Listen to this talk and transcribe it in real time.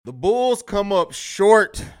The Bulls come up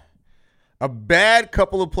short. A bad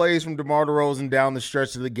couple of plays from DeMar DeRozan down the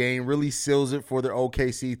stretch of the game really seals it for the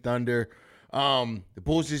OKC Thunder. The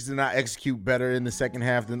Bulls just did not execute better in the second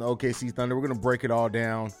half than the OKC Thunder. We're going to break it all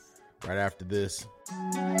down right after this.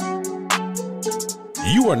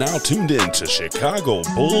 You are now tuned in to Chicago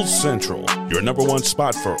Bulls Central, your number one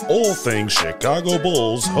spot for all things Chicago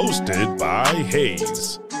Bulls, hosted by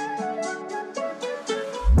Hayes.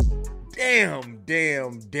 Damn.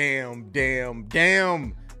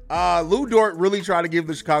 Lou Dort really tried to give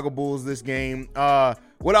the Chicago Bulls this game.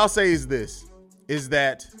 What I'll say is this, is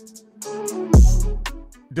that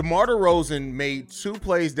DeMar DeRozan made two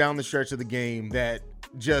plays down the stretch of the game that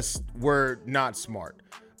just were not smart.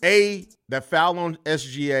 That foul on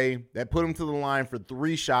SGA that put him to the line for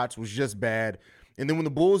 3 shots was just bad. And then when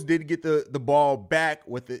the Bulls did get the ball back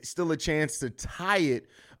with still a chance to tie it,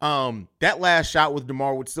 that last shot with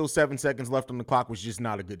DeMar with still 7 seconds left on the clock was just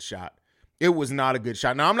not a good shot. It was not a good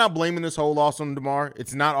shot. Now, I'm not blaming this whole loss on DeMar.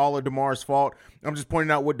 It's not all of DeMar's fault. I'm just pointing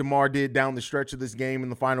out what DeMar did down the stretch of this game in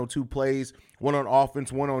the final 2 plays, one on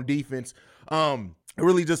offense, one on defense. It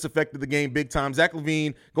really just affected the game big time. Zach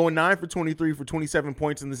LaVine going 9 for 23 for 27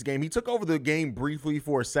 points in this game. He took over the game briefly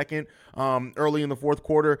for a second early in the fourth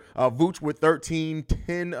quarter. Vooch with 13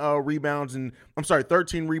 rebounds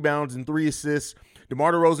and 3 assists.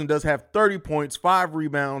 DeMar DeRozan does have 30 points, 5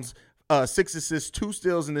 rebounds, 6 assists, 2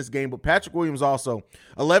 steals in this game. But Patrick Williams also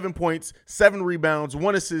 11 points, 7 rebounds,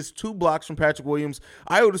 1 assist, 2 blocks from Patrick Williams.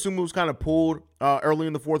 I would assume it was kind of pulled early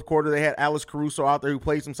in the fourth quarter. They had Alex Caruso out there who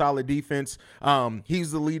played some solid defense.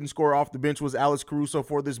 He's the leading scorer off the bench was Alex Caruso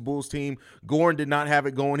for this Bulls team. Gordon did not have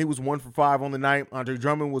it going. He was 1 for 5 on the night. Andre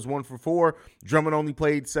Drummond was 1 for 4. Drummond only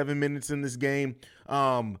played 7 minutes in this game.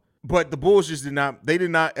 But the Bulls just did not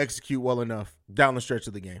execute well enough down the stretch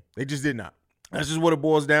of the game. They just did not. That's just what it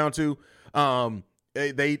boils down to.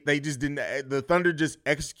 They just didn't. The Thunder just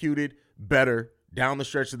executed better down the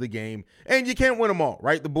stretch of the game, and you can't win them all,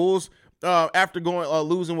 right? The Bulls, after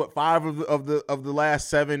losing 5 of the last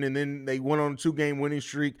 7, and then they went on a 2-game winning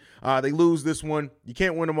streak. They lose this one. You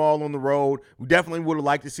can't win them all on the road. We definitely would have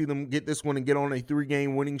liked to see them get this one and get on a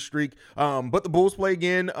 3-game winning streak. But the Bulls play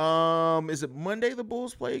again. Is it Monday? The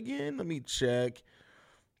Bulls play again. Let me check.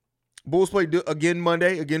 Bulls play again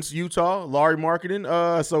Monday against Utah, Larry Marketing.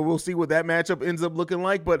 So we'll see what that matchup ends up looking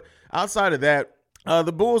like. But outside of that,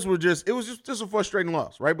 the Bulls were it was just a frustrating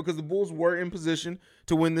loss, right? Because the Bulls were in position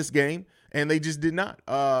to win this game, and they just did not.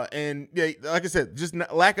 And yeah, like I said, just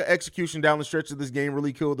lack of execution down the stretch of this game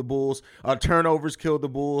really killed the Bulls. Turnovers killed the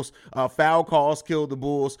Bulls. Foul calls killed the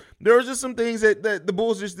Bulls. There was just some things that the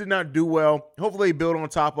Bulls just did not do well. Hopefully they build on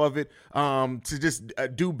top of it to just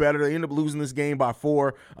do better. They end up losing this game by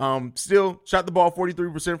 4. Still shot the ball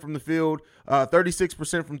 43% from the field,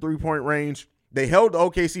 36% from three-point range. They held the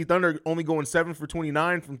OKC Thunder only going 7 for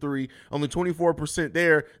 29 from 3, only 24%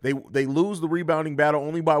 there. They lose the rebounding battle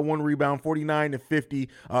only by 1 rebound, 49-50.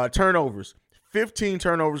 Turnovers, 15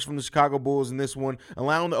 turnovers from the Chicago Bulls in this one,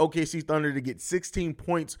 allowing the OKC Thunder to get 16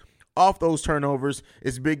 points off those turnovers.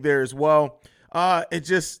 It's big there as well.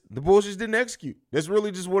 The Bulls just didn't execute. That's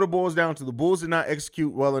really just what it boils down to. The Bulls did not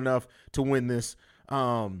execute well enough to win this.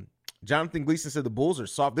 Jonathan Gleason said the Bulls are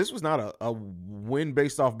soft. This was not a win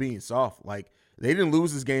based off being soft. Like, they didn't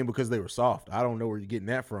lose this game because they were soft. I don't know where you're getting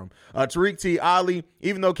that from. Tariq T. Ali,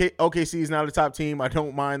 even though OKC is not a top team, I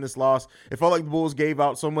don't mind this loss. It felt like the Bulls gave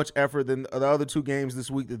out so much effort than the other 2 games this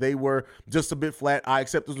week that they were just a bit flat. I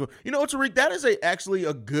accept this one. You know what, Tariq? That is actually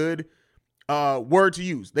a good word to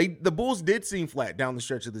use. The Bulls did seem flat down the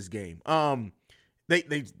stretch of this game.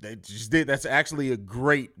 They just did. That's actually a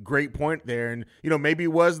great point there. And, maybe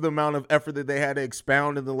it was the amount of effort that they had to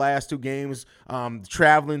expound in the last 2 games,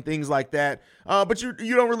 traveling, things like that. But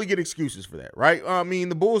you don't really get excuses for that, right? I mean,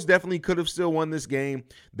 the Bulls definitely could have still won this game.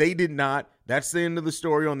 They did not. That's the end of the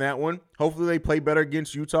story on that one. Hopefully they play better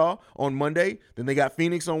against Utah on Monday. Then they got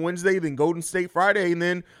Phoenix on Wednesday, then Golden State Friday, and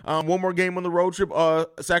then one more game on the road trip,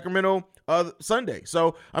 Sacramento Sunday.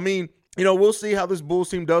 So, I mean, we'll see how this Bulls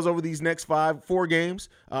team does over these next 4 games.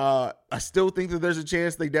 I still think that there's a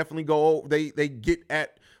chance they definitely they get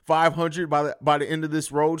at 500 by the end of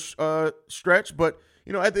this road stretch. But,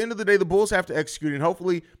 at the end of the day, the Bulls have to execute. And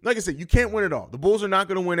hopefully, like I said, you can't win it all. The Bulls are not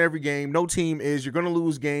going to win every game. No team is. You're going to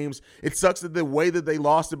lose games. It sucks that the way that they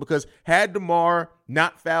lost it, because had DeMar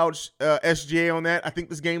not fouled SGA on that, I think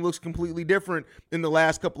this game looks completely different in the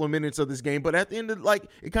last couple of minutes of this game. But at the end of,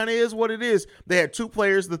 it kind of is what it is. They had 2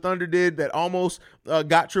 players, the Thunder did, that almost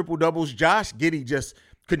got triple doubles. Josh Giddey just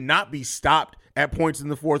could not be stopped at points in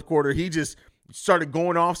the fourth quarter. He just started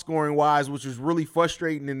going off scoring wise, which was really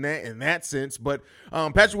frustrating in that sense. But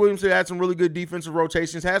Patrick Williams had some really good defensive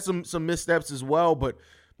rotations, had some missteps as well. But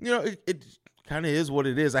it kind of is what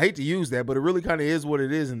it is. I hate to use that, but it really kind of is what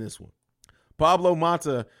it is in this one. Pablo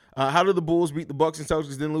Mata, how did the Bulls beat the Bucks and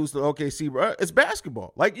Celtics, then lose to OKC? Bro, it's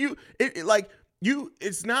basketball.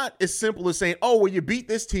 It's not as simple as saying, oh, well, you beat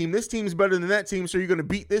this team is better than that team, so you're going to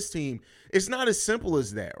beat this team. It's not as simple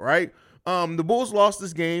as that, right? The Bulls lost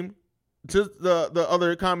this game. To the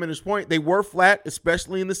other commenter's point, they were flat,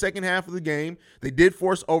 especially in the second half of the game. They did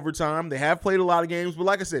force overtime. They have played a lot of games, but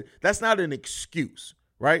like I said, that's not an excuse,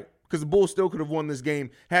 right? Because the Bulls still could have won this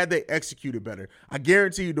game had they executed better. I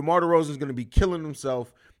guarantee you DeMar DeRozan is going to be killing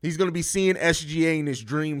himself. He's going to be seeing SGA in his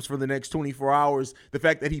dreams for the next 24 hours. The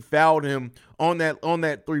fact that he fouled him on that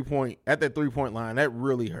 3-point at that 3-point line, that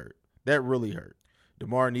really hurt.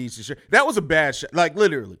 DeMar needs to share. That was a bad shot. Like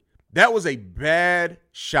literally, that was a bad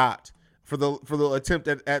shot. For the attempt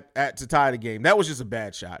at to tie the game. That was just a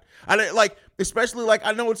bad shot. I know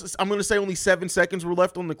I'm going to say only 7 seconds were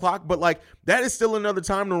left on the clock, but that is still another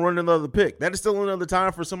time to run another pick. That is still another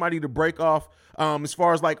time for somebody to break off as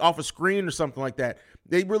far as off a screen or something like that.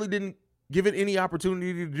 They really didn't give it any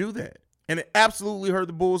opportunity to do that. And it absolutely hurt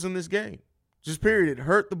the Bulls in this game. Just period. It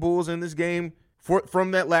hurt the Bulls in this game from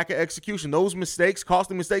that lack of execution. Those mistakes,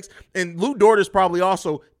 costly mistakes. And Lou Dort is probably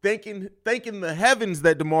also thanking the heavens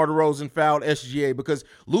that DeMar DeRozan fouled SGA, because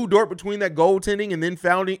Lou Dort, between that goaltending and then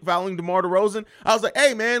fouling DeMar DeRozan, I was like,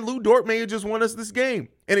 hey, man, Lou Dort may have just won us this game.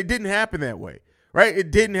 And it didn't happen that way, right? It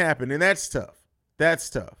didn't happen, and that's tough. That's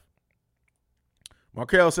tough.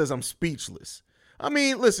 Markel says, I'm speechless. I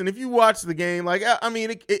mean, listen, if you watch the game,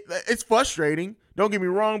 it's frustrating. Don't get me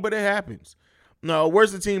wrong, but it happens. No,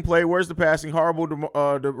 where's the team play? Where's the passing? Horrible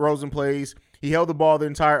DeRozan plays. He held the ball the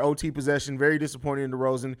entire OT possession. Very disappointing in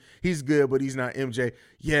DeRozan. He's good, but he's not MJ.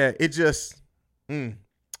 Yeah,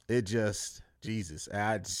 Jesus.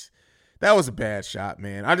 That was a bad shot,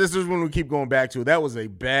 man. I just want to keep going back to it. That was a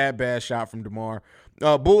bad shot from DeMar.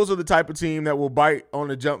 Bulls are the type of team that will bite on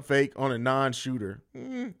a jump fake on a non-shooter.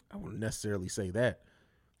 I wouldn't necessarily say that.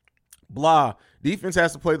 Blah. Defense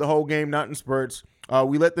has to play the whole game, not in spurts.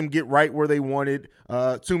 We let them get right where they wanted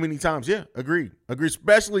too many times. Yeah, agreed.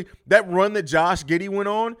 Especially that run that Josh Giddey went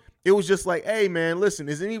on. It was just like, hey, man, listen,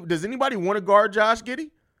 does anybody want to guard Josh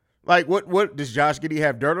Giddey? What does Josh Giddey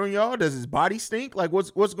have dirt on y'all? Does his body stink?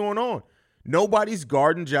 What's going on? Nobody's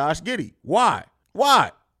guarding Josh Giddey. Why?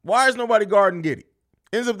 Why is nobody guarding Giddey?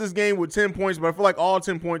 Ends up this game with 10 points, but I feel like all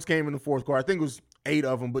 10 points came in the fourth quarter. I think it was 8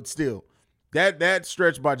 of them, but still. That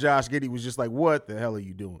stretch by Josh Giddey was just like, what the hell are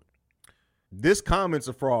you doing? This comment's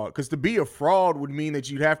a fraud, because to be a fraud would mean that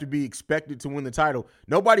you'd have to be expected to win the title.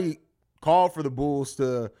 Nobody called for the Bulls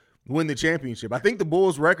to win the championship. I think the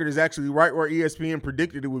Bulls' record is actually right where ESPN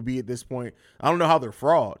predicted it would be at this point. I don't know how they're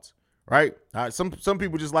frauds, right? Some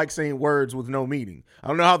people just like saying words with no meaning. I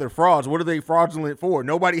don't know how they're frauds. What are they fraudulent for?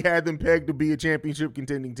 Nobody had them pegged to be a championship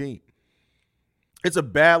contending team. It's a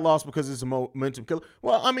bad loss because it's a momentum killer.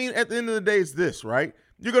 Well, I mean, at the end of the day, it's this, right?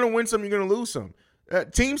 You're going to win some, you're going to lose some.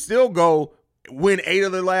 Teams still go win 8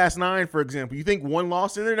 of their last 9, for example. You think one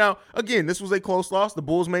loss in there? Now, again, this was a close loss. The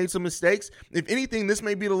Bulls made some mistakes. If anything, this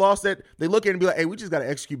may be the loss that they look at and be like, hey, we just got to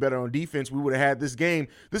execute better on defense. We would have had this game.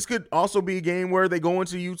 This could also be a game where they go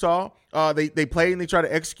into Utah. They play and they try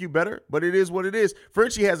to execute better, but it is what it is.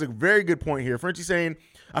 Frenchie has a very good point here. Frenchie saying,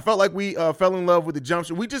 I felt like we fell in love with the jump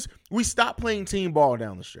shot. We stopped playing team ball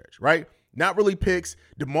down the stretch, right? Not really picks.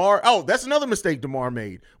 DeMar, that's another mistake DeMar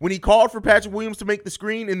made. When he called for Patrick Williams to make the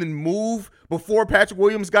screen and then move before Patrick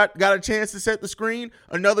Williams got a chance to set the screen,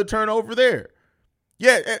 another turnover there.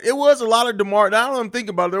 Yeah, it was a lot of DeMar. Now that I'm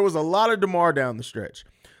thinking about it, there was a lot of DeMar down the stretch.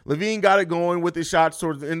 Levine got it going with his shots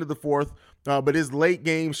towards the end of the fourth. But his late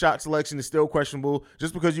game shot selection is still questionable.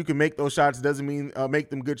 Just because you can make those shots doesn't mean make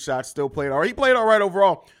them good shots. Still played all right. He played all right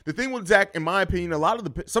overall. The thing with Zach, in my opinion,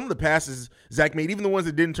 some of the passes Zach made, even the ones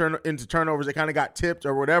that didn't turn into turnovers, that kind of got tipped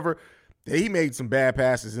or whatever, he made some bad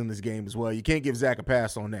passes in this game as well. You can't give Zach a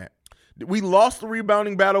pass on that. We lost the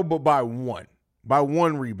rebounding battle, but by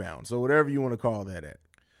one rebound. So whatever you want to call that at.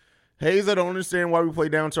 Hayes, I don't understand why we play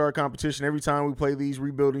down to our competition every time we play these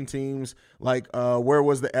rebuilding teams. Where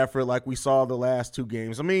was the effort like we saw the last 2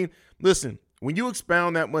 games? I mean, listen, when you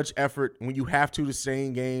expound that much effort, when you have to stay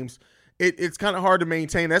in games, it's kind of hard to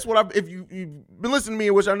maintain. That's what if you've been listening to me,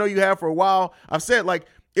 which I know you have for a while, I've said,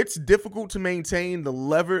 it's difficult to maintain the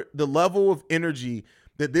level of energy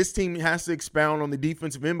that this team has to expound on the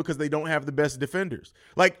defensive end because they don't have the best defenders.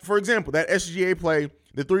 For example, that SGA play,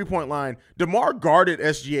 the 3-point line, DeMar guarded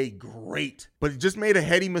SGA great, but he just made a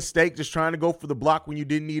heady mistake just trying to go for the block when you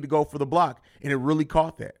didn't need to go for the block, and it really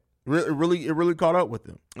caught that. It really caught up with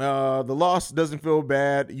them. The loss doesn't feel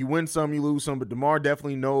bad. You win some, you lose some, but DeMar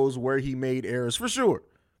definitely knows where he made errors for sure.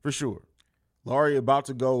 Laurie about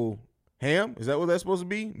to go ham. Is that what that's supposed to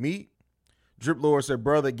be? Meat? Drip Lord said,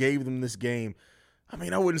 brother gave them this game. I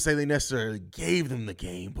mean, I wouldn't say they necessarily gave them the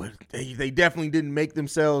game, but they definitely didn't make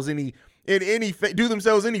themselves do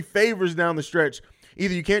themselves any favors down the stretch.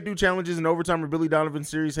 Either you can't do challenges in overtime or Billy Donovan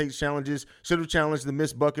series hates challenges. Should have challenged the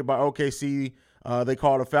missed bucket by OKC. They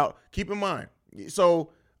called a foul. Keep in mind,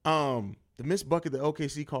 so the missed bucket that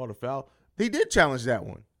OKC called a foul, they did challenge that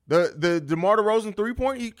one. The DeMar DeRozan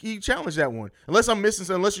 3-point, he challenged that one. Unless I'm missing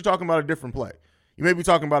something, unless you're talking about a different play. You may be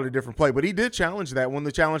talking about a different play, but he did challenge that one.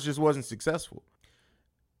 The challenge just wasn't successful.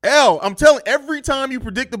 I'm telling, every time you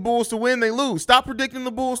predict the Bulls to win, they lose. Stop predicting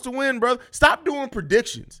the Bulls to win, brother. Stop doing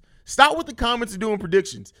predictions. Stop with the comments of doing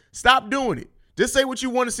predictions. Stop doing it. Just say what you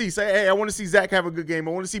want to see. Say, hey, I want to see Zach have a good game.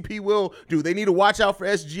 I want to see P. Will do. They need to watch out for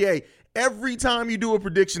SGA. Every time you do a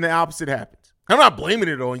prediction, the opposite happens. I'm not blaming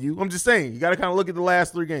it on you. I'm just saying you got to kind of look at the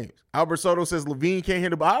last 3 games. Albert Soto says LaVine can't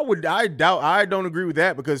hit the ball. I don't agree with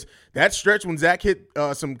that, because that stretch when Zach hit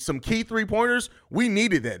some key 3-pointers, we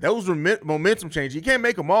needed that. That was momentum change. You can't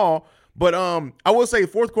make them all, but I will say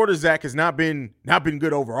fourth quarter Zach has not been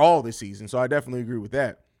good overall this season, so I definitely agree with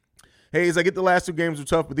that. Hayes, I get the last 2 games were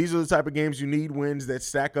tough, but these are the type of games you need wins that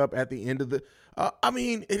stack up at the end of the.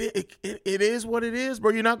 It is what it is,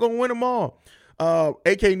 bro. You're not gonna win them all.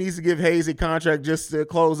 AK needs to give Hayes a contract just to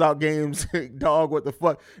close out games. Dog, what the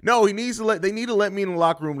fuck? No, they need to let me in the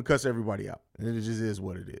locker room to cuss everybody out. And it just is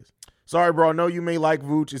what it is. Sorry, bro. I know you may like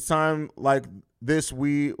Vooch. It's time like this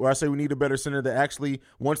where I say we need a better center that actually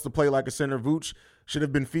wants to play like a center. Vooch should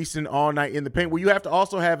have been feasting all night in the paint. Well, you have to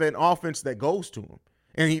also have an offense that goes to him.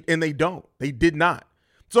 And they don't. They did not.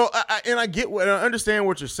 So, I understand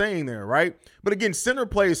what you're saying there, right? But again, center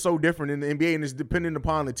play is so different in the NBA and is dependent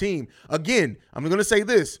upon the team. Again, I'm going to say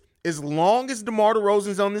this. As long as DeMar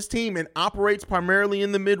DeRozan's on this team and operates primarily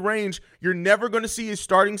in the mid-range, you're never going to see a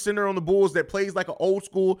starting center on the Bulls that plays like an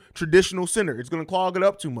old-school traditional center. It's going to clog it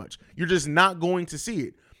up too much. You're just not going to see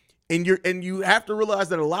it. And you have to realize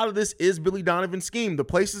that a lot of this is Billy Donovan's scheme. The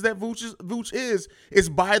places that Vooch is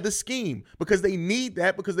by the scheme, because they need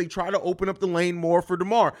that, because they try to open up the lane more for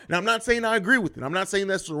DeMar. Now, I'm not saying I agree with it. I'm not saying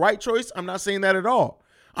that's the right choice. I'm not saying that at all.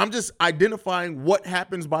 I'm just identifying what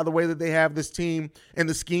happens by the way that they have this team and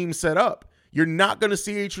the scheme set up. You're not going to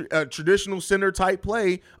see a traditional center type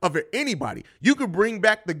play of anybody. You could bring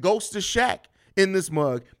back the ghost of Shaq in this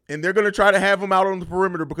mug, and they're going to try to have him out on the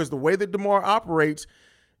perimeter, because the way that DeMar operates,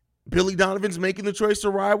 Billy Donovan's making the choice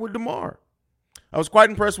to ride with DeMar. I was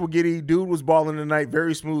quite impressed with Giddey. Dude was balling tonight.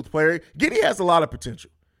 Very smooth player. Giddey has a lot of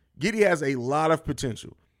potential.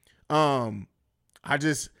 I'm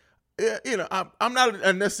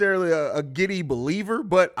not necessarily a Giddey believer,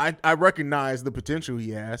 but I recognize the potential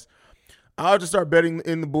he has. I'll just start betting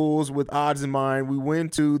in the Bulls with odds in mind. We win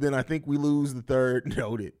 2, then I think we lose the 3rd.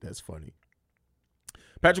 Noted. That's funny.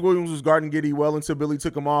 Patrick Williams was guarding Giddey well until Billy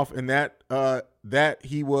took him off, and that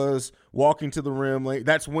he was walking to the rim.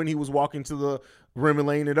 That's when he was walking to the rim and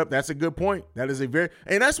laying it up. That's a good point.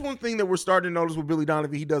 And that's one thing that we're starting to notice with Billy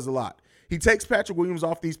Donovan. He does a lot. He takes Patrick Williams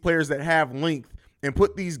off these players that have length and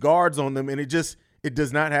put these guards on them, and it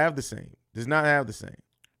does not have the same.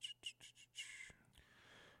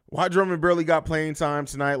 Why Drummond barely got playing time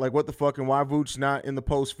tonight? Like, what the fuck? And why Vooch not in the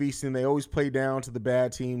post feasting? They always play down to the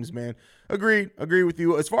bad teams, man. Agreed. Agree with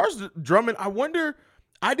you. As far as Drummond,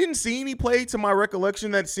 I didn't see any play to my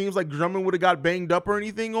recollection that seems like Drummond would have got banged up or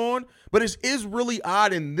anything on. But it is really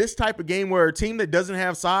odd in this type of game where a team that doesn't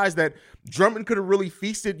have size, that Drummond could have really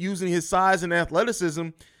feasted using his size and athleticism,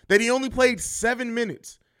 that he only played 7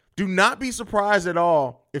 minutes. Do not be surprised at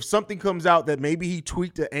all if something comes out that maybe he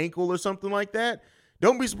tweaked an ankle or something like that.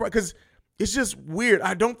 Don't be surprised, because it's just weird.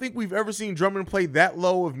 I don't think we've ever seen Drummond play that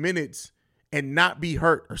low of minutes and not be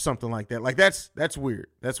hurt or something like that. Like, that's weird.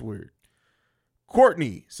 That's weird.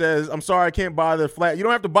 Courtney says, I'm sorry, I can't buy the flat. You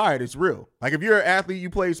don't have to buy it. It's real. Like, if you're an athlete, you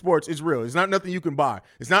play sports, it's real. It's not nothing you can buy.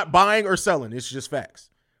 It's not buying or selling. It's just facts.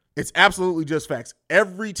 It's absolutely just facts.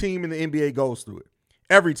 Every team in the NBA goes through it.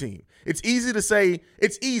 Every team. It's easy to say,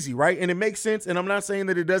 it's easy, right? And it makes sense. And I'm not saying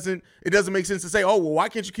that it doesn't make sense to say, oh, well, why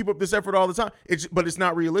can't you keep up this effort all the time? But it's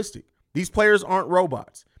not realistic. These players aren't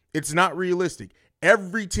robots. It's not realistic.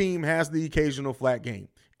 Every team has the occasional flat game.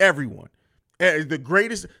 Everyone. The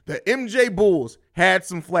MJ Bulls had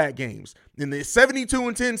some flat games. In the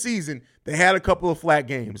 72-10 season, they had a couple of flat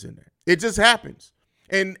games in there. It just happens.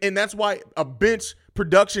 And that's why a bench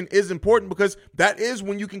production is important, because that is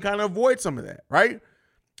when you can kind of avoid some of that, right?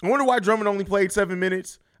 I wonder why Drummond only played 7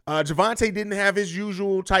 minutes. Javonte didn't have his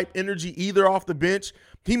usual type energy either off the bench.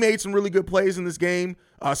 He made some really good plays in this game,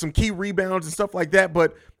 some key rebounds and stuff like that,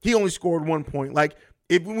 but he only scored 1 point. Like,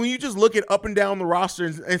 when you just look at up and down the roster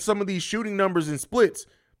and some of these shooting numbers and splits,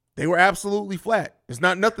 they were absolutely flat. It's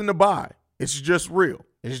not nothing to buy. It's just real.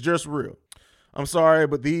 It's just real. I'm sorry,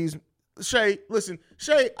 but Shay, listen,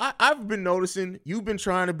 Shay, I've been noticing you've been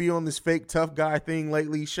trying to be on this fake tough guy thing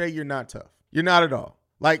lately. Shay, you're not tough. You're not at all.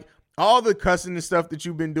 Like, all the cussing and stuff that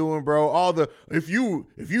you've been doing, bro, all the, if you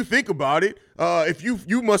think about it, if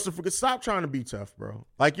you must have forgot, stop trying to be tough, bro.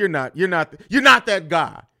 Like, you're not that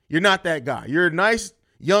guy. You're not that guy. You're a nice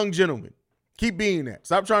young gentleman. Keep being that.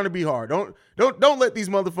 Stop trying to be hard. Don't let these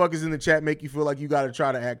motherfuckers in the chat make you feel like you got to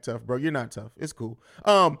try to act tough, bro. You're not tough. It's cool.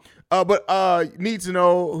 But need to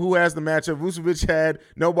know who has the matchup. Vucevic had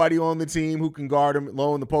nobody on the team who can guard him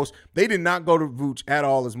low in the post. They did not go to Vooch at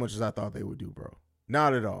all as much as I thought they would do, bro.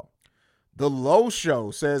 Not at all. The Low Show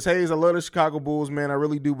says, Hayes, I love the Chicago Bulls, man. I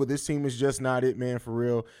really do, but this team is just not it, man, for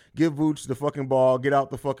real. Give Vooch the fucking ball. Get out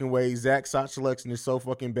the fucking way. Zach shot selection is so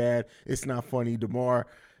fucking bad. It's not funny. DeMar,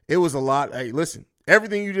 it was a lot. Hey, listen,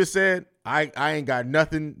 everything you just said, I ain't got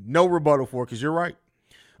nothing, no rebuttal for it, because you're right.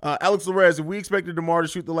 Alex Larez, if we expected DeMar to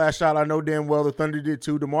shoot the last shot, I know damn well the Thunder did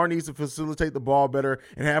too. DeMar needs to facilitate the ball better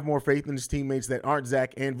and have more faith in his teammates that aren't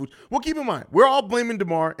Zach and Vooch. Well, keep in mind, we're all blaming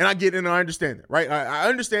DeMar, and I get it, and I understand that, right? I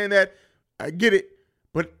understand that. I get it.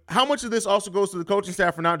 But how much of this also goes to the coaching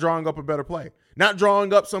staff for not drawing up a better play? Not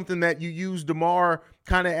drawing up something that you use DeMar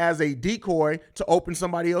kind of as a decoy to open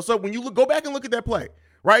somebody else up. When you go back and look at that play,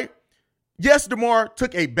 right? Yes, DeMar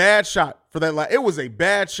took a bad shot for that. It was a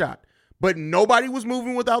bad shot. But nobody was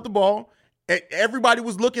moving without the ball. Everybody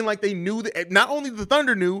was looking like they knew that. Not only the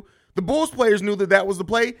Thunder knew, the Bulls players knew that was the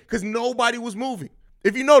play because nobody was moving.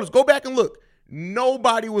 If you notice, go back and look.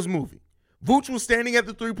 Nobody was moving. Vooch was standing at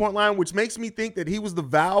the three-point line, which makes me think that he was the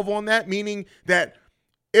valve on that, meaning that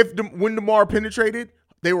when DeMar penetrated,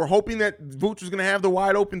 they were hoping that Vooch was going to have the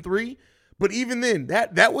wide open three. But even then,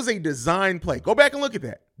 that was a design play. Go back and look at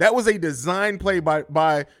that. That was a design play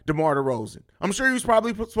by DeMar DeRozan. I'm sure he was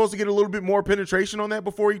probably supposed to get a little bit more penetration on that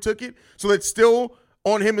before he took it. So that's still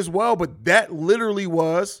on him as well. But that literally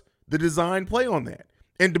was the design play on that.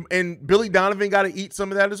 And Billy Donovan got to eat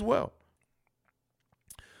some of that as well.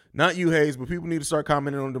 Not you, Hayes, but people need to start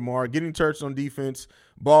commenting on DeMar, getting touched on defense,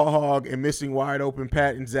 ball hog, and missing wide open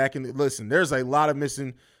Pat and Zach. And listen, there's a lot of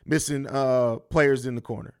missing players in the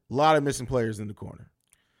corner. A lot of missing players in the corner.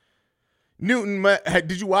 Newton,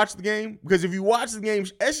 did you watch the game? Because if you watch the game,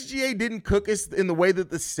 SGA didn't cook us in the way that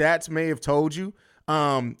the stats may have told you.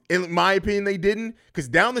 In my opinion, they didn't. Because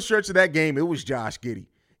down the stretch of that game, it was Josh Giddey.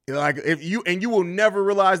 Like you will never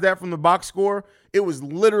realize that from the box score. It was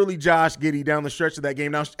literally Josh Giddey down the stretch of that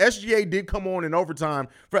game. Now, SGA did come on in overtime.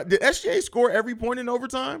 Did SGA score every point in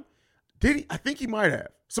overtime? Did he? I think he might have.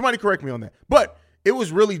 Somebody correct me on that. But it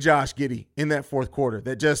was really Josh Giddey in that fourth quarter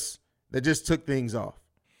that just took things off.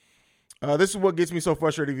 This is what gets me so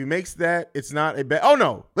frustrated. If he makes that, it's not a bad. Oh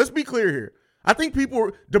no, let's be clear here. I think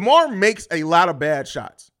DeMar makes a lot of bad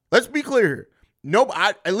shots. Let's be clear here.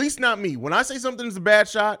 At least not me. When I say something is a bad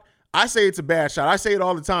shot, I say it's a bad shot. I say it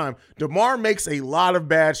all the time. DeMar makes a lot of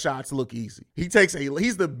bad shots look easy. He's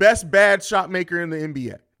the best bad shot maker in the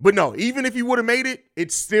NBA. But no, even if he would have made it,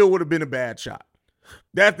 it still would have been a bad shot.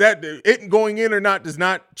 That it going in or not does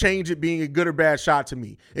not change it being a good or bad shot to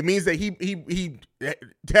me. It means that he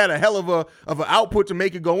had a hell of an output to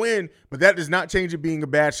make it go in, but that does not change it being a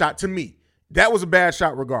bad shot to me. That was a bad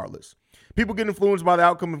shot regardless. People get influenced by the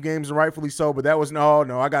outcome of games, and rightfully so, but that was no,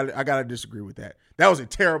 I got to disagree with that. That was a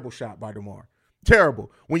terrible shot by DeMar.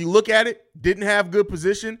 Terrible. When you look at it, didn't have good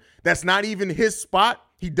position. That's not even his spot.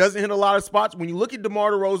 He doesn't hit a lot of spots. When you look at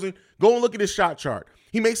DeMar DeRozan, go and look at his shot chart.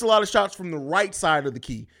 He makes a lot of shots from the right side of the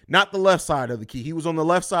key, not the left side of the key. He was on the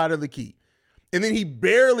left side of the key. And then he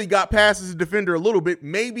barely got past his defender a little bit,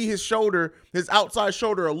 maybe his outside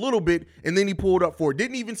shoulder a little bit, and then he pulled up for it.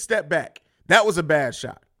 Didn't even step back. That was a bad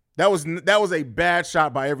shot. That was a bad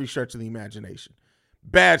shot by every stretch of the imagination.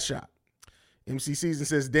 Bad shot. MC Season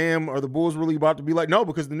says, damn, are the Bulls really about to be like? No,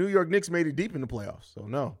 because the New York Knicks made it deep in the playoffs. So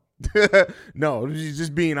no. No,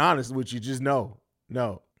 just being honest with you. Just no.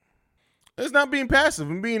 It's not being passive.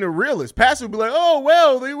 I'm being a realist. Passive would be like, oh,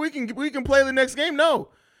 well, we can play the next game. No.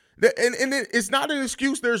 And it's not an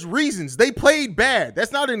excuse. There's reasons. They played bad.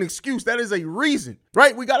 That's not an excuse. That is a reason,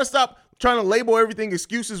 right? We got to stop trying to label everything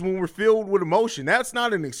excuses when we're filled with emotion. That's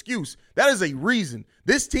not an excuse. That is a reason.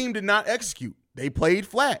 This team did not execute. They played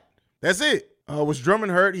flat. That's it. Was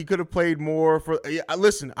Drummond hurt? He could have played more.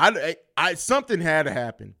 Listen, something had to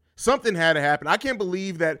happen. Something had to happen. I can't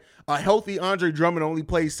believe that a healthy Andre Drummond only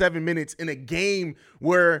played 7 minutes in a game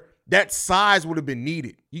where that size would have been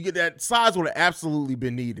needed. That size would have absolutely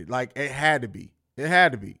been needed. Like, it had to be. It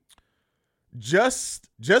had to be. Just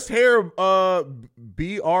hair BRYC.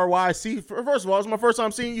 First of all, it's my first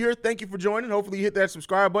time seeing you here. Thank you for joining. Hopefully you hit that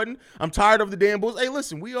subscribe button. I'm tired of the damn Bulls. Hey,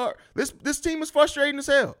 listen, this team is frustrating as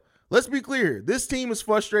hell. Let's be clear. This team is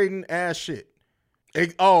frustrating as shit.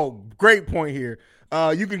 Great point here.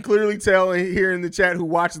 You can clearly tell here in the chat who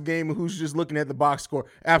watched the game and who's just looking at the box score.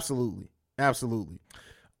 Absolutely. Absolutely.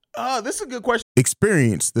 This is a good question.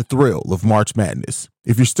 Experience the thrill of March Madness.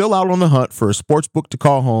 If you're still out on the hunt for a sports book to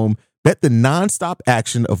call home, bet the nonstop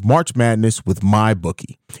action of March Madness with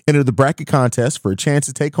MyBookie. Enter the bracket contest for a chance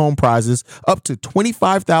to take home prizes up to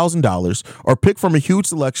 $25,000 or pick from a huge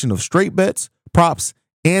selection of straight bets, props,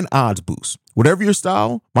 and odds boosts. Whatever your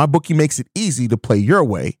style, MyBookie makes it easy to play your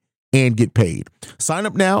way and get paid. Sign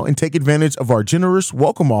up now and take advantage of our generous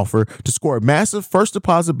welcome offer to score a massive first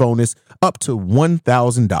deposit bonus up to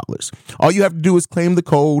 $1,000. All you have to do is claim the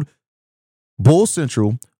code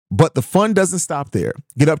BULLCENTRAL. But the fun doesn't stop there.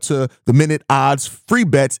 Get up to the minute odds, free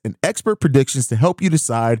bets, and expert predictions to help you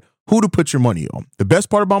decide who to put your money on. The best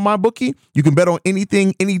part about MyBookie, you can bet on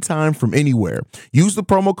anything, anytime, from anywhere. Use the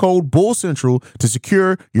promo code BULLCENTRAL to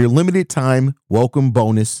secure your limited time welcome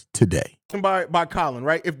bonus today. By Colin,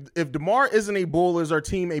 right? If DeMar isn't a Bull, is our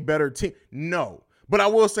team a better team? No. But I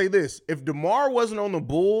will say this. If DeMar wasn't on the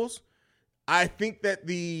Bulls, I think that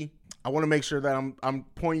I want to make sure that I'm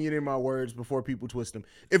pointing in my words before people twist them.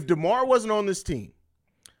 If DeMar wasn't on this team,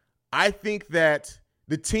 I think that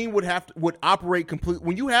the team would operate completely.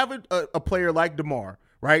 When you have a player like DeMar,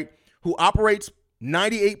 right, who operates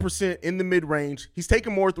 98% in the mid-range, he's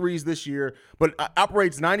taken more threes this year, but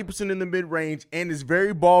operates 90% in the mid-range and is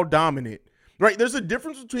very ball dominant, right? There's a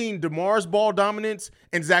difference between DeMar's ball dominance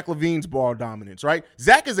and Zach LaVine's ball dominance, right?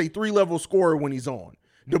 Zach is a 3-level scorer when he's on.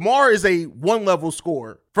 DeMar is a 1-level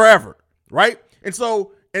scorer forever, right?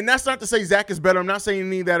 And that's not to say Zach is better. I'm not saying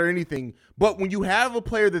any of that or anything. But when you have a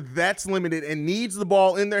player that's limited and needs the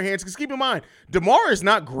ball in their hands, because keep in mind, DeMar is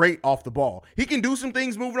not great off the ball. He can do some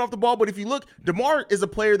things moving off the ball, but if you look, DeMar is a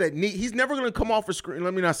player that he's never going to come off a screen.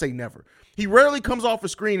 Let me not say never. He rarely comes off a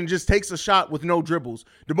screen and just takes a shot with no dribbles.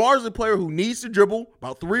 DeMar is a player who needs to dribble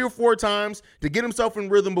about 3 or 4 times to get himself in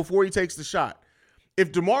rhythm before he takes the shot.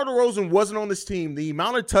 If DeMar DeRozan wasn't on this team, the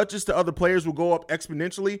amount of touches to other players will go up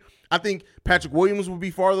exponentially. I think Patrick Williams will be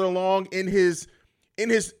farther along in his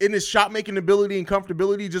shot making ability and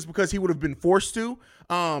comfortability just because he would have been forced to.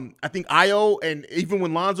 I think Ayo, and even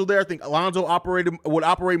when Lonzo there, I think Lonzo would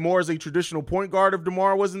operate more as a traditional point guard if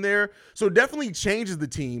DeMar wasn't there. So it definitely changes the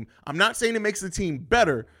team. I'm not saying it makes the team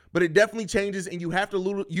better, but it definitely changes, and you have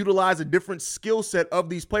to utilize a different skill set of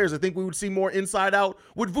these players. I think we would see more inside out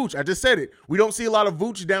with Vooch. I just said it. We don't see a lot of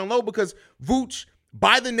Vooch down low because Vooch,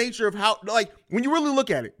 by the nature of how, like, when you really look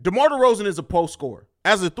at it, DeMar DeRozan is a post scorer.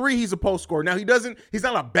 As a 3, he's a post scorer. Now, he's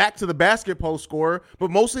not a back to the basket post scorer,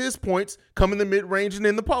 but most of his points come in the mid range and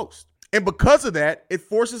in the post. And because of that, it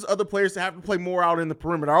forces other players to have to play more out in the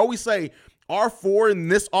perimeter. I always say, our 4 in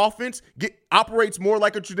this offense operates more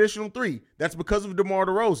like a traditional 3. That's because of DeMar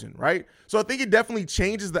DeRozan, right? So I think it definitely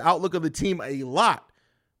changes the outlook of the team a lot.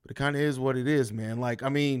 But it kind of is what it is, man. Like, I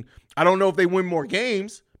mean, I don't know if they win more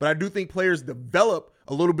games, but I do think players develop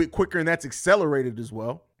a little bit quicker, and that's accelerated as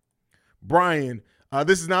well. Brian,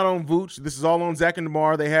 this is not on Vooch. This is all on Zach and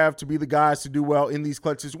DeMar. They have to be the guys to do well in these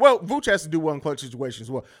clutches. Well, Vooch has to do well in clutch situations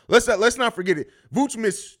as well. Let's not forget it. Vooch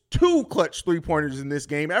missed 2 clutch 3-pointers in this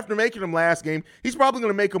game. After making them last game, he's probably going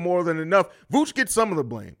to make them more than enough. Vooch gets some of the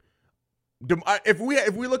blame. If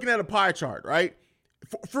we're looking at a pie chart, right?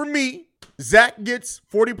 For me, Zach gets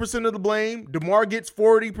 40% of the blame. DeMar gets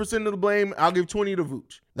 40% of the blame. I'll give 20 to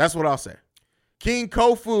Vooch. That's what I'll say. King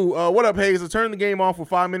Kofu, what up, Hayes? I turned the game off with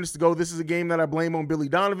 5 minutes to go. This is a game that I blame on Billy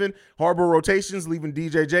Donovan. Horrible rotations, leaving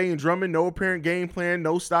DJJ and Drummond. No apparent game plan.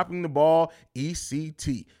 No stopping the ball.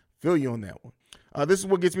 ECT. Feel you on that one. This is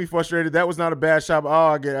what gets me frustrated. That was not a bad shot.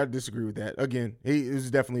 I disagree with that. Again, it was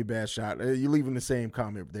definitely a bad shot. You're leaving the same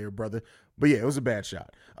comment there, brother. But yeah, it was a bad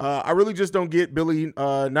shot. I really just don't get Billy.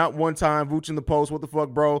 Not one time. Vooch in the post. What the fuck,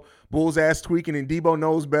 bro? Bulls ass tweaking, and Debo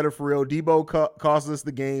knows better for real. Debo cost us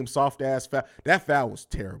the game. Soft ass foul. That foul was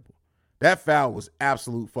terrible. That foul was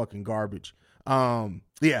absolute fucking garbage.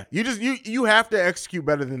 Yeah, you have to execute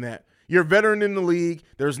better than that. You're a veteran in the league.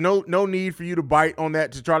 There's no need for you to bite on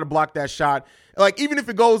that to try to block that shot. Like, even if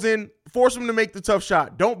it goes in, force him to make the tough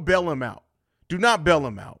shot. Don't bail him out. Do not bail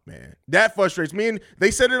him out, man. That frustrates me. And they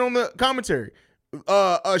said it on the commentary.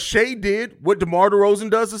 Shea did what DeMar DeRozan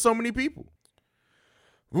does to so many people.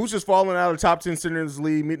 Vooch is falling out of the top 10 center in this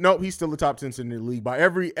league. Nope, he's still a top 10 center in the league. By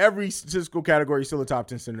every statistical category, he's still a top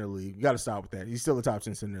 10 center in the league. You got to stop with that. He's still a top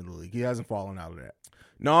 10 center in the league. He hasn't fallen out of that.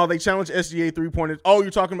 No, they challenge SGA three-pointers. Oh,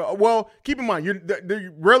 you're talking about – well, keep in mind, you're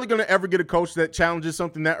rarely going to ever get a coach that challenges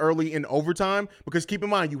something that early in overtime because keep in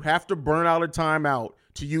mind, you have to burn out a timeout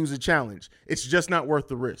to use a challenge. It's just not worth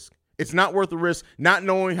the risk. It's not worth the risk. Not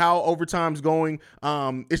knowing how overtime's going,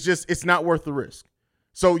 it's not worth the risk.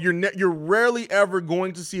 So you're rarely ever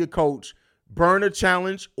going to see a coach burn a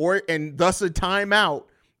challenge and thus a timeout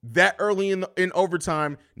that early in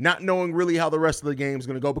overtime, not knowing really how the rest of the game is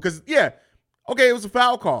going to go because, yeah – okay, it was a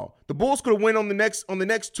foul call. The Bulls could have went on the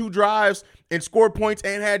next two drives and scored points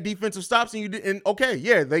and had defensive stops, and you did. And okay,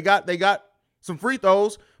 yeah, they got some free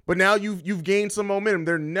throws, but now you've gained some momentum.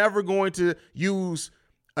 They're never going to use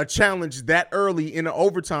a challenge that early in an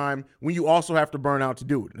overtime when you also have to burn out to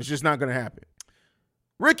do it. It's just not going to happen.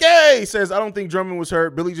 Rick A says, I don't think Drummond was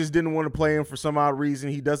hurt. Billy just didn't want to play him for some odd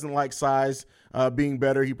reason. He doesn't like size being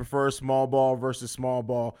better. He prefers small ball versus small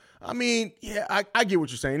ball. I mean, yeah, I get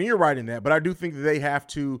what you're saying. And you're right in that. But I do think that they have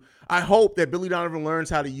to – I hope that Billy Donovan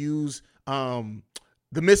learns how to use the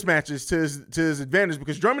mismatches to his advantage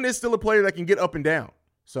because Drummond is still a player that can get up and down.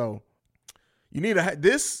 So you need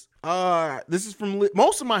this is from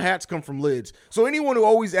most of my hats come from Lids. So anyone who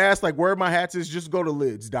always asks like where my hats is, just go to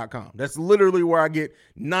lids.com. That's literally where I get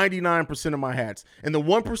 99% of my hats. And the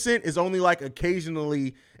 1% is only like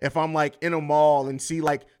occasionally if I'm like in a mall and see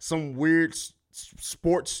like some weird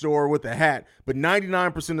sports store with a hat. But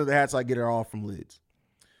 99% of the hats I get are all from Lids.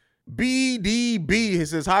 BDB, he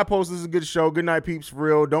says, High Post, this is a good show. Good night, peeps, for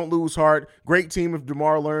real. Don't lose heart. Great team if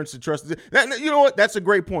DeMar learns to trust it. You know what? That's a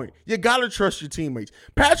great point. You got to trust your teammates.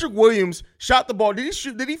 Patrick Williams shot the ball. Did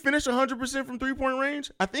he finish 100% from three-point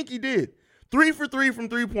range? I think he did. 3 for 3 from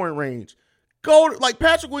three-point range.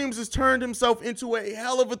 Patrick Williams has turned himself into a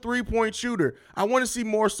hell of a three-point shooter. I want to see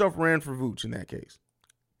more stuff ran for Vooch in that case.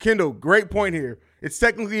 Kendall, great point here. It's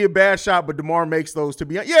technically a bad shot, but DeMar makes those to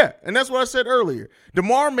be. Yeah, and that's what I said earlier.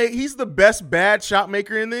 he's the best bad shot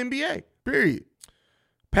maker in the NBA, period.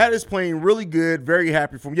 Pat is playing really good. Very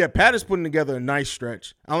happy for him. Yeah, Pat is putting together a nice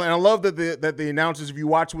stretch. And I love that the announcers, if you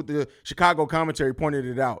watch with the Chicago commentary, pointed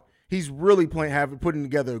it out. He's really putting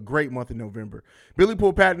together a great month in November. Billy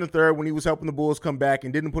pulled Pat in the third when he was helping the Bulls come back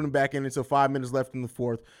and didn't put him back in until 5 minutes left in the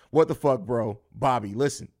fourth. What the fuck, bro? Bobby,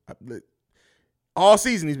 listen. All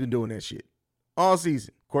season he's been doing that shit. All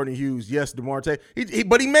season. Courtney Hughes, yes, DeMar Tate.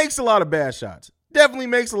 But he makes a lot of bad shots. Definitely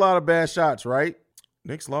makes a lot of bad shots, right?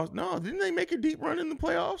 Knicks lost. No, didn't they make a deep run in the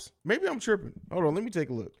playoffs? Maybe I'm tripping. Hold on, let me take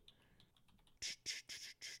a look.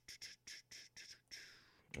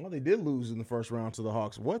 Well, they did lose in the first round to the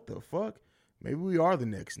Hawks. What the fuck? Maybe we are the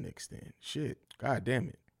next Knicks then. Shit. God damn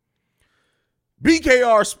it.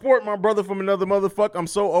 BKR Sport, my brother from another motherfucker. I'm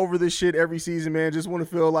so over this shit every season, man. Just want to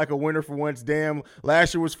feel like a winner for once. Damn,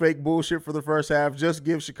 last year was fake bullshit for the first half. Just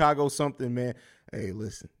give Chicago something, man. Hey,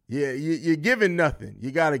 listen. Yeah, you're giving nothing. You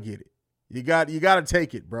got to get it. You got to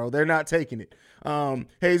take it, bro. They're not taking it.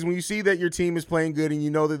 Hayes, when you see that your team is playing good and you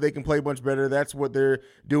know that they can play much better, that's what they're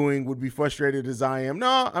doing. Would be frustrated as I am.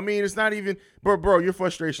 No, I mean, it's not even – bro, your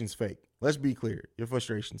frustration's fake. Let's be clear. Your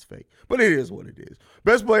frustration's fake. But it is what it is.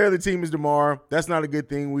 Best player of the team is DeMar. That's not a good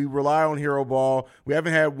thing. We rely on hero ball. We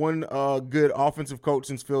haven't had one good offensive coach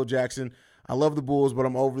since Phil Jackson. I love the Bulls, but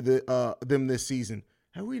I'm over them this season.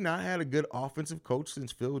 Have we not had a good offensive coach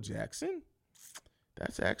since Phil Jackson?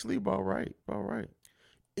 That's actually about right.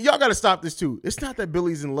 Y'all got to stop this too. It's not that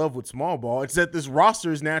Billy's in love with small ball. It's that this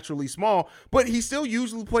roster is naturally small, but he still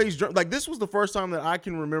usually plays. Like, this was the first time that I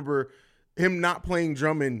can remember him not playing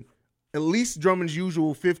Drummond, at least Drummond's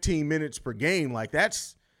usual 15 minutes per game. Like,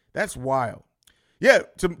 that's wild. Yeah,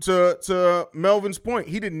 to Melvin's point,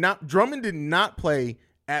 Drummond did not play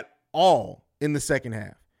at all in the second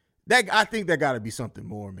half. I think that got to be something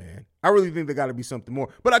more, man. I really think there got to be something more.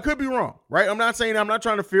 But I could be wrong, right? I'm not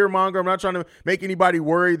trying to fear monger. I'm not trying to make anybody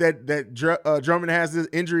worry that Drummond has this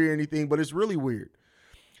injury or anything, but it's really weird.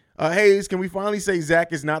 Hayes, can we finally say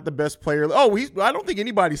Zach is not the best player? Oh, I don't think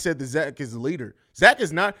anybody said that Zach is the leader. Zach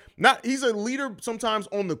is not he's a leader sometimes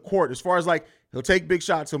on the court as far as like he'll take big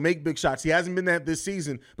shots, he'll make big shots. He hasn't been that this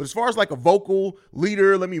season. But as far as like a vocal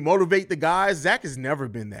leader, let me motivate the guys, Zach has never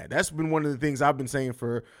been that. That's been one of the things I've been saying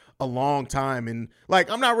for a long time. And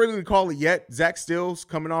like, I'm not ready to call it yet. Zach Still's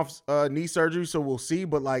coming off knee surgery, so we'll see.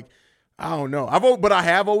 But like, I don't know. I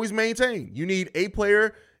have always maintained you need a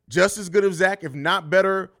player just as good as Zach, if not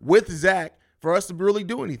better with Zach, for us to really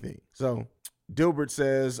do anything. So Dilbert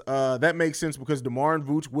says, that makes sense because DeMar and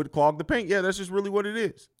Vooch would clog the paint. Yeah, that's just really what it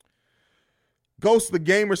is. Ghost the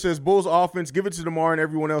Gamer says, Bulls offense, give it to DeMar and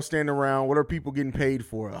everyone else standing around. What are people getting paid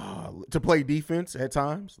for? To play defense at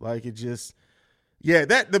times? Like, it just, yeah,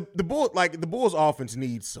 that the Bulls offense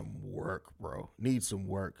needs some work, bro. Needs some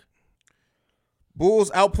work.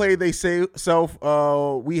 Bulls outplayed themselves.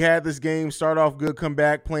 We had this game, start off good, come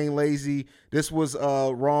back, playing lazy. This was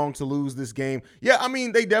wrong to lose this game. Yeah, I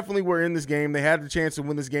mean, they definitely were in this game. They had the chance to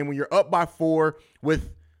win this game. When you're up by 4 with,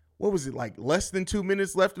 what was it, like less than 2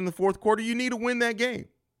 minutes left in the fourth quarter, you need to win that game.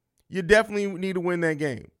 You definitely need to win that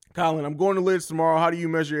game. Colin, I'm going to Lids tomorrow. How do you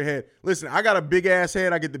measure your head? Listen, I got a big-ass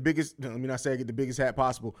head. I get the biggest, let me not say I get the biggest hat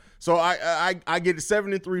possible. So I get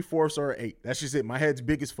 7 3/4 or 8. That's just it. My head's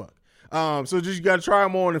big as fuck. So just you got to try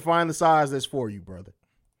them on and find the size that's for you, brother.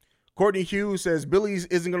 Courtney Hughes says, Billy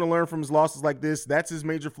isn't going to learn from his losses like this. That's his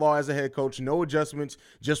major flaw as a head coach. No adjustments,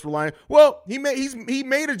 just relying. Well, he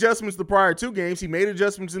made adjustments the prior 2 games. He made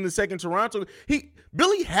adjustments in the second Toronto.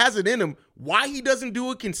 Billy has it in him. Why he doesn't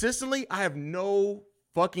do it consistently, I have no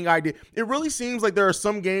fucking idea. It really seems like there are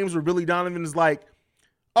some games where Billy Donovan is like,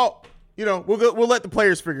 oh, we'll let the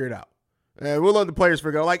players figure it out. We'll let the players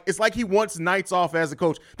figure it out. Like, it's like he wants nights off as a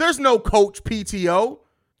coach. There's no coach PTO.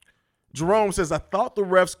 Jerome says, I thought the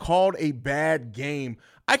refs called a bad game.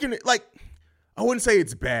 I wouldn't say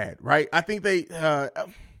it's bad, right? I think they,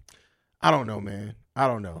 I don't know, man. I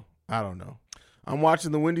don't know. I'm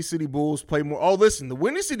watching the Windy City Bulls play more. Oh, listen, the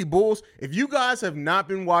Windy City Bulls, if you guys have not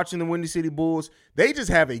been watching the Windy City Bulls, they just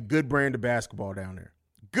have a good brand of basketball down there.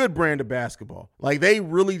 Good brand of basketball. Like, they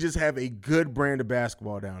really just have a good brand of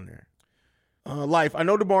basketball down there. Life. I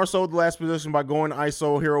know DeMar sold the last possession by going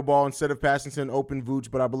ISO hero ball instead of passing to an open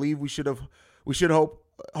Vooch, but I believe we should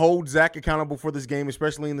hold Zach accountable for this game,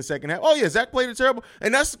 especially in the second half. Oh yeah, Zach played it terrible,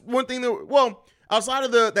 and that's one thing that, outside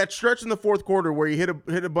of that stretch in the fourth quarter where he hit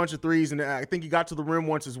a bunch of threes, and I think he got to the rim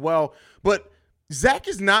once as well. But Zach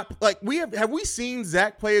is not like have we seen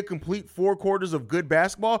Zach play a complete 4 quarters of good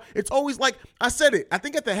basketball? It's always like I said it. I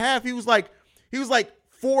think at the half he was like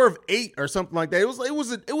 4 of 8 or something like that.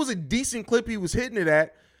 It was a decent clip he was hitting it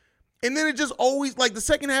at. And then it just always, like, the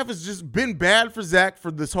second half has just been bad for Zach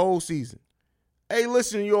for this whole season. Hey,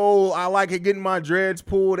 listen, I like getting my dreads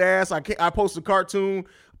pulled ass. I post a cartoon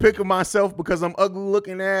pic of myself because I'm ugly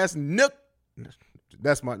looking ass. Nope.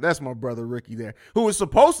 That's my brother Ricky there, who was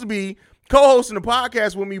supposed to be co-hosting the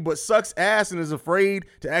podcast with me, but sucks ass and is afraid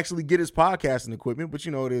to actually get his podcasting equipment. But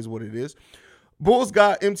it is what it is. Bulls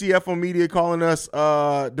got MTF on media calling us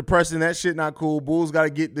depressing. That shit not cool. Bulls got to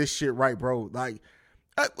get this shit right, bro. Like,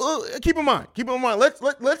 keep in mind.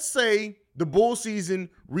 Let's say the Bull season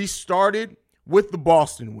restarted with the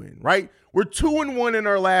Boston win, right? We're 2-1 in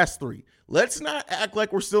our last 3. Let's not act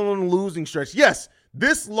like we're still on a losing stretch. Yes,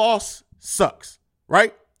 this loss sucks,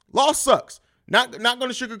 right? Loss sucks. Not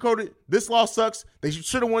going to sugarcoat it. This loss sucks. They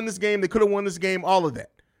should have won this game. They could have won this game. All of that.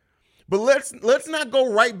 But let's not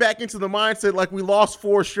go right back into the mindset like we lost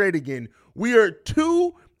 4 straight again. We are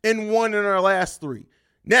 2-1 in our last 3.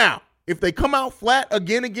 Now, if they come out flat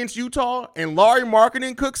again against Utah and Lauri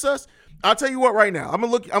Markkanen cooks us, I'll tell you what right now. I'm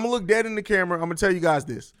gonna look dead in the camera. I'm gonna tell you guys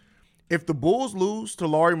this. If the Bulls lose to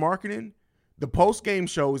Lauri Markkanen, the post-game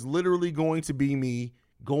show is literally going to be me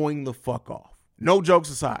going the fuck off. No jokes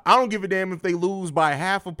aside. I don't give a damn if they lose by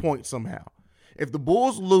half a point somehow. If the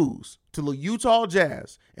Bulls lose to the Utah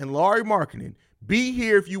Jazz and Lauri Markkanen, be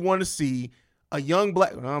here if you want to see a young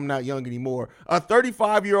black, I'm not young anymore, a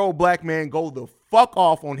 35-year-old black man go the fuck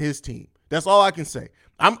off on his team. That's all I can say.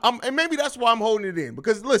 And maybe that's why I'm holding it in.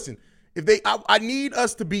 Because listen, I need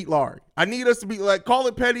us to beat Lauri. I need us to beat, like, call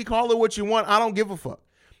it petty, call it what you want. I don't give a fuck.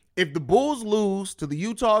 If the Bulls lose to the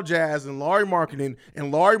Utah Jazz and Lauri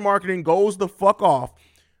Markkanen goes the fuck off,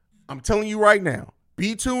 I'm telling you right now,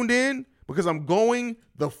 be tuned in. Because I'm going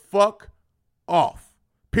the fuck off.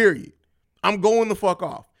 Period. I'm going the fuck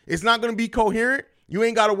off. It's not going to be coherent. You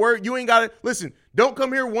ain't got to worry. You ain't got to. Listen, don't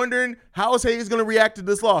come here wondering how is Hayes going to react to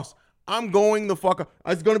this loss. I'm going the fuck off.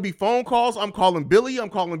 It's going to be phone calls. I'm calling Billy. I'm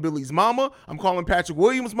calling Billy's mama. I'm calling Patrick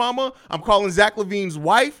Williams' mama. I'm calling Zach LaVine's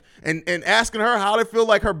wife and asking her how to feel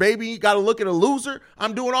like her baby got to look at a loser.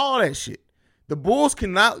 I'm doing all that shit. The Bulls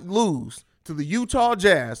cannot lose to the Utah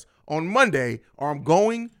Jazz on Monday or I'm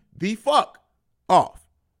going the fuck off.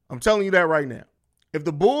 I'm telling you that right now. If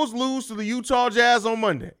the Bulls lose to the Utah Jazz on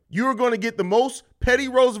Monday, you are going to get the most Petty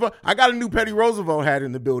Roosevelt. I got a new Petty Roosevelt hat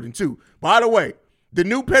in the building too. By the way, the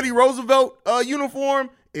new Petty Roosevelt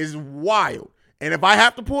uniform is wild. And if I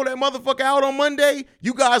have to pull that motherfucker out on Monday,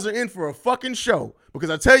 you guys are in for a fucking show.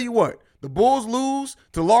 Because I tell you what, the Bulls lose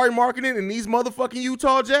to Lauri Markkanen and these motherfucking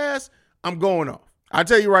Utah Jazz, I'm going off. I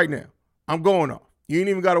tell you right now, I'm going off. You ain't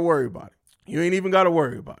even got to worry about it.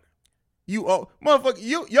 You motherfucker,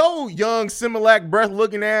 yo young Similac breath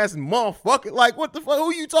looking ass and motherfucker. Like, what the fuck?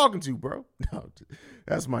 Who you talking to, bro? No,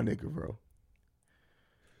 that's my nigga, bro.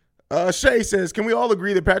 Shay says, can we all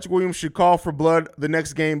agree that Patrick Williams should call for blood the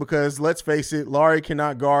next game? Because let's face it, Larry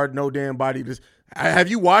cannot guard no damn body. Have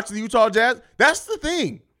you watched the Utah Jazz? That's the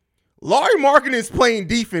thing. Larry Markkinen is playing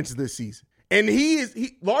defense this season. And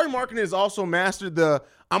Larry Markkinen has also mastered the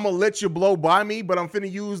I'm going to let you blow by me, but I'm finna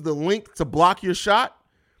use the length to block your shot.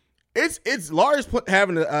 It's Larry's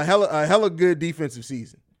having a hella good defensive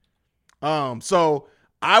season. So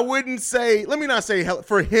I wouldn't say, let me not say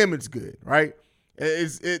for him it's good, right?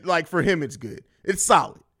 For him it's good. It's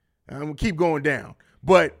solid. I'm gonna keep going down.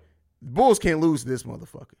 But the Bulls can't lose to this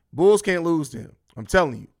motherfucker. Bulls can't lose to him. I'm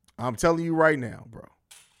telling you. I'm telling you right now, bro.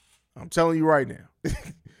 I'm telling you right now.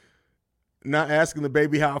 Not asking the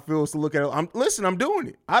baby how it feels to look at it. I'm doing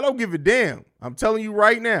it. I don't give a damn. I'm telling you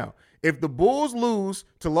right now. If the Bulls lose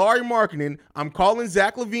to Larry Markkinen, I'm calling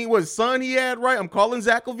Zach LaVine, what his son he had, right? I'm calling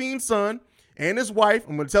Zach LaVine's son and his wife.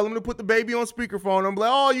 I'm going to tell him to put the baby on speakerphone. I'm like,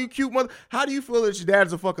 oh, you cute mother. How do you feel that your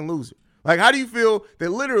dad's a fucking loser? Like, how do you feel that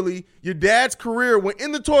literally your dad's career went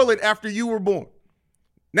in the toilet after you were born?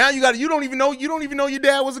 Now you don't even know your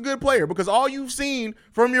dad was a good player because all you've seen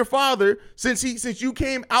from your father since you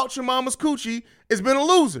came out your mama's coochie has been a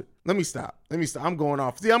loser. Let me stop. I'm going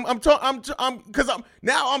off. See, I'm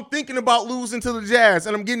thinking about losing to the Jazz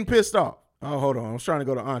and I'm getting pissed off. Oh, hold on. I'm trying to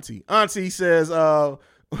go to Auntie. Auntie says,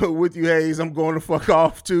 with you, Hayes, I'm going to fuck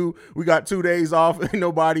off too. We got 2 days off.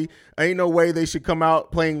 Ain't no way they should come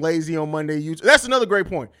out playing lazy on Monday. That's another great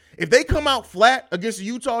point. If they come out flat against the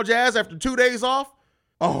Utah Jazz after 2 days off,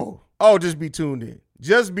 just be tuned in.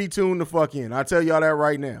 Just be tuned the fuck in. I tell y'all that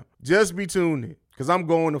right now. Just be tuned in because I'm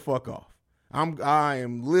going to fuck off. I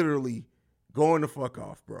am literally going to fuck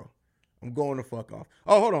off, bro. I'm going to fuck off.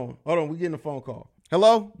 Oh, hold on. We getting a phone call.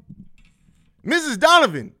 Hello? Mrs.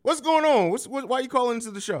 Donovan, what's going on? Why are you calling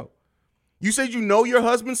into the show? You said you know your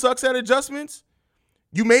husband sucks at adjustments?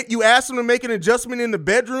 You asked him to make an adjustment in the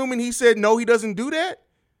bedroom and he said no, he doesn't do that?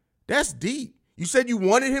 That's deep. You said you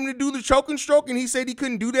wanted him to do the choke and stroke and he said he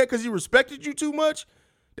couldn't do that because he respected you too much?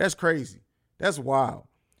 That's crazy. That's wild.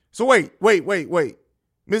 So wait.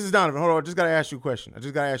 Mrs. Donovan, hold on. I just got to ask you a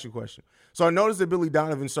question. So I noticed that Billy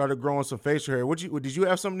Donovan started growing some facial hair. Did you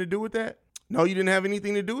have something to do with that? No, you didn't have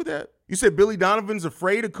anything to do with that? You said Billy Donovan's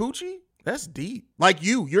afraid of coochie? That's deep. Like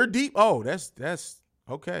you're deep? Oh, that's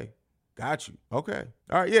okay. Got you. Okay.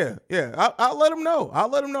 All right, yeah. I'll let him know.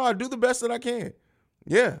 I'll do the best that I can.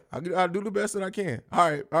 Yeah, I'll do the best that I can.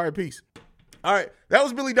 All right, peace. All right, that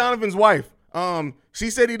was Billy Donovan's wife. She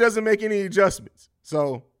said he doesn't make any adjustments.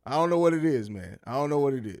 So I don't know what it is, man. I don't know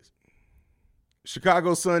what it is.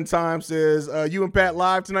 Chicago Sun Times says, you and Pat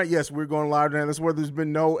live tonight? Yes, we're going live tonight. That's where there's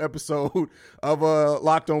been no episode of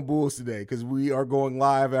Locked on Bulls today because we are going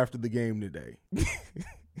live after the game today.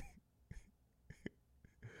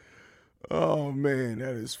 Oh, man,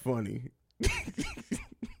 that is funny.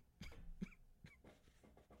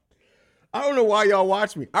 I don't know why y'all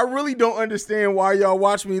watch me. I really don't understand why y'all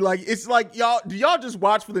watch me. Like, it's like, do y'all just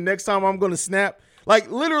watch for the next time I'm going to snap? Like,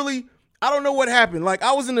 literally, I don't know what happened. Like,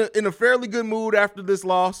 I was in a fairly good mood after this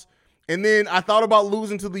loss, and then I thought about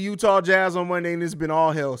losing to the Utah Jazz on Monday, and it's been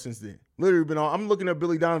all hell since then. Literally been all. I'm looking at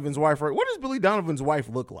Billy Donovan's wife right. What does Billy Donovan's wife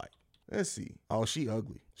look like? Let's see. Oh, she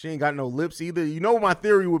ugly. She ain't got no lips either. You know my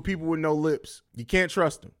theory with people with no lips. You can't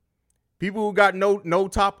trust them. People who got no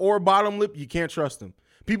top or bottom lip, you can't trust them.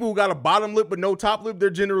 People who got a bottom lip but no top lip,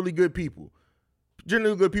 they're generally good people.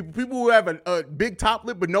 People who have a big top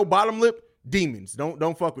lip but no bottom lip, demons.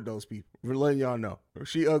 Don't fuck with those people. We're letting y'all know.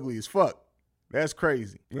 She ugly as fuck. That's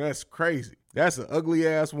crazy. That's an ugly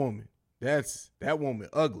ass woman. That woman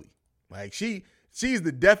ugly. Like she's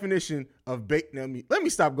the definition of let me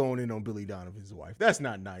stop going in on Billy Donovan's wife. That's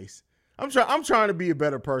not nice. I'm trying to be a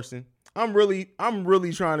better person. I'm really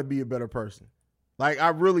trying to be a better person. Like, I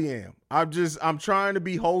really am. I'm trying to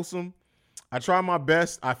be wholesome. I try my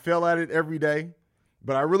best. I fail at it every day,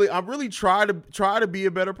 but I really try to be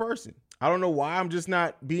a better person. I don't know why I'm just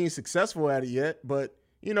not being successful at it yet, but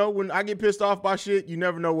you know, when I get pissed off by shit, you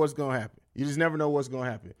never know what's going to happen. You just never know what's going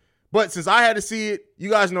to happen. But since I had to see it,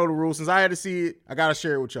 you guys know the rules. Since I had to see it, I got to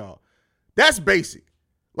share it with y'all. That's basic.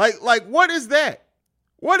 Like what is that?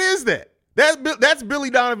 What is that? That's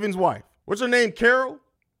Billy Donovan's wife. What's her name? Carol?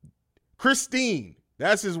 Christine.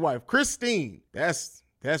 That's his wife. Christine. That's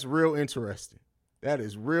real interesting. That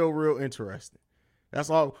is real interesting.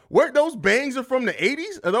 That's all. Where those bangs are from the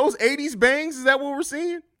 80s? Are those 80s bangs? Is that what we're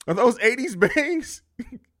seeing? Are those 80s bangs?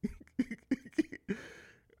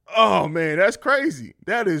 Oh, man, that's crazy.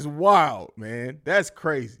 That is wild, man. That's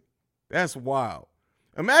crazy. That's wild.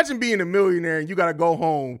 Imagine being a millionaire and you got to go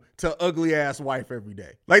home to ugly ass wife every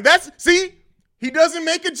day. Like he doesn't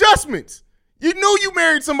make adjustments. You knew you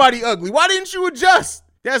married somebody ugly. Why didn't you adjust?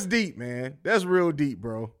 That's deep, man. That's real deep,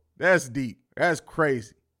 bro. That's deep. That's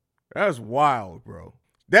crazy. That's wild, bro.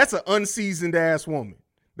 That's an unseasoned ass woman.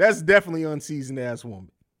 That's definitely an unseasoned ass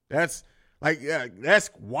woman. That's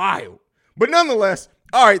wild. But nonetheless,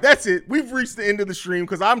 all right, that's it. We've reached the end of the stream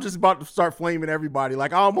because I'm just about to start flaming everybody.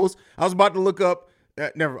 Like I was about to look up.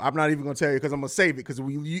 I'm not even gonna tell you because I'm gonna save it. Because if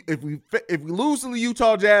we lose to the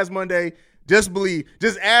Utah Jazz Monday, just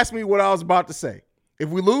ask me what I was about to say. If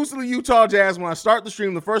we lose to the Utah Jazz when I start the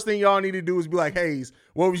stream, the first thing y'all need to do is be like, Hayes,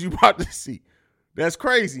 what was you about to see? That's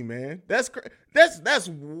crazy, man. That's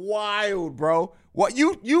wild, bro. What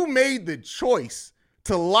you made the choice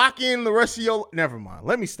to lock in the rest of your. Never mind.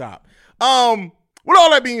 Let me stop. With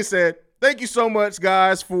all that being said, thank you so much,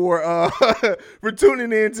 guys, for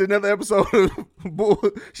tuning in to another episode of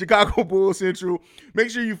Chicago Bulls Central. Make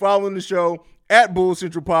sure you follow the show at Bulls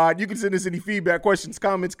Central Pod. You can send us any feedback, questions,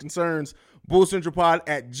 comments, concerns,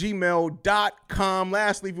 bullcentralpod@gmail.com.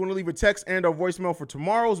 Lastly, if you want to leave a text and or voicemail for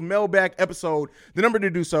tomorrow's mailbag episode, the number to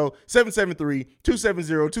do so,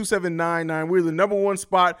 773-270-2799. We're the number one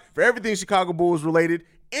spot for everything Chicago Bulls related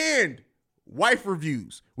and wife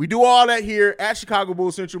reviews. We do all that here at Chicago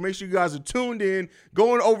Bulls Central. Make sure you guys are tuned in,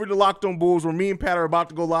 going over to Locked On Bulls, where me and Pat are about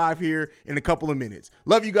to go live here in a couple of minutes.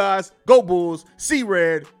 Love you guys. Go Bulls. See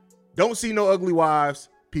red. Don't see no ugly wives.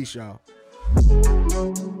 Peace, y'all.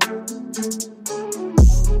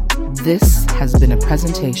 This has been a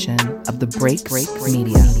presentation of the Break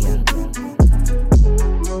Media.